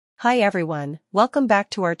Hi everyone, welcome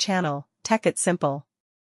back to our channel, Tech It Simple.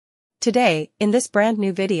 Today, in this brand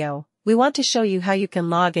new video, we want to show you how you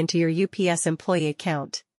can log into your UPS employee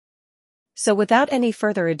account. So without any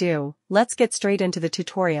further ado, let's get straight into the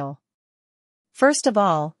tutorial. First of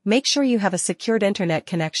all, make sure you have a secured internet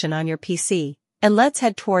connection on your PC, and let's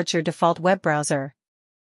head towards your default web browser.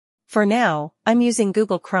 For now, I'm using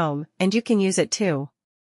Google Chrome, and you can use it too.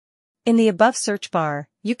 In the above search bar,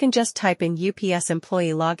 you can just type in UPS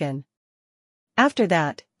employee login. After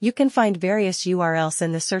that, you can find various URLs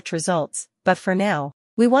in the search results, but for now,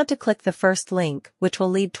 we want to click the first link, which will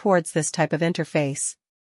lead towards this type of interface.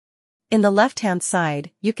 In the left-hand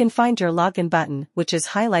side, you can find your login button, which is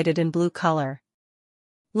highlighted in blue color.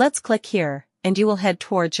 Let's click here, and you will head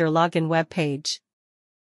towards your login web page.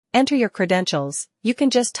 Enter your credentials. You can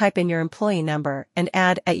just type in your employee number and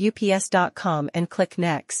add @ups.com and click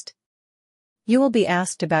Next. You will be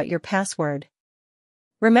asked about your password.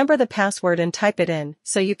 Remember the password and type it in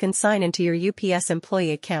so you can sign into your UPS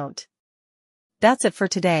employee account. That's it for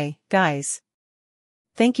today, guys.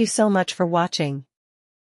 Thank you so much for watching.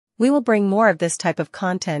 We will bring more of this type of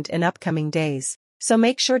content in upcoming days, so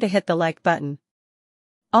make sure to hit the like button.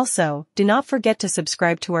 Also, do not forget to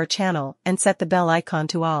subscribe to our channel and set the bell icon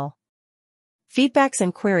to all. Feedbacks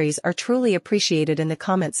and queries are truly appreciated in the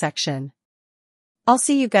comment section. I'll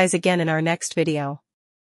see you guys again in our next video.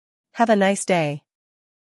 Have a nice day.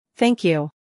 Thank you.